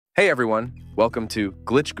Hey everyone, welcome to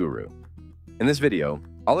Glitch Guru. In this video,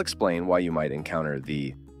 I'll explain why you might encounter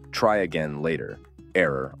the "try again later"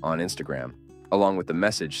 error on Instagram, along with the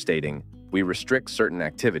message stating we restrict certain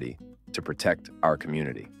activity to protect our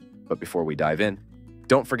community. But before we dive in,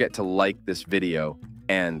 don't forget to like this video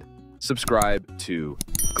and subscribe to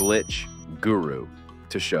Glitch Guru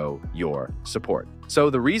to show your support. So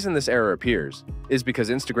the reason this error appears is because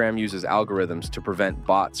Instagram uses algorithms to prevent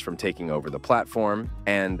bots from taking over the platform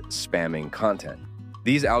and spamming content.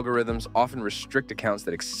 These algorithms often restrict accounts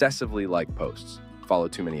that excessively like posts, follow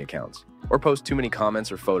too many accounts, or post too many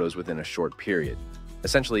comments or photos within a short period.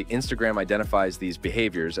 Essentially, Instagram identifies these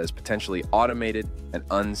behaviors as potentially automated and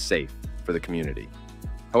unsafe for the community.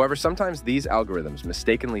 However, sometimes these algorithms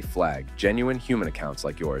mistakenly flag genuine human accounts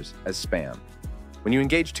like yours as spam. When you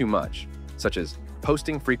engage too much, such as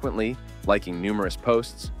posting frequently, liking numerous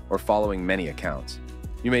posts, or following many accounts,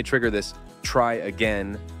 you may trigger this "try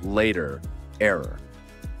again later" error.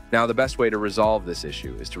 Now, the best way to resolve this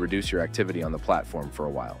issue is to reduce your activity on the platform for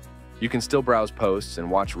a while. You can still browse posts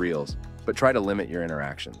and watch reels, but try to limit your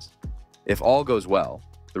interactions. If all goes well,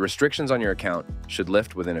 the restrictions on your account should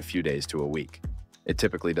lift within a few days to a week. It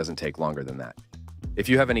typically doesn't take longer than that. If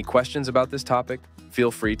you have any questions about this topic,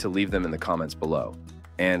 feel free to leave them in the comments below.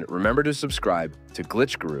 And remember to subscribe to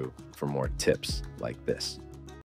Glitch Guru for more tips like this.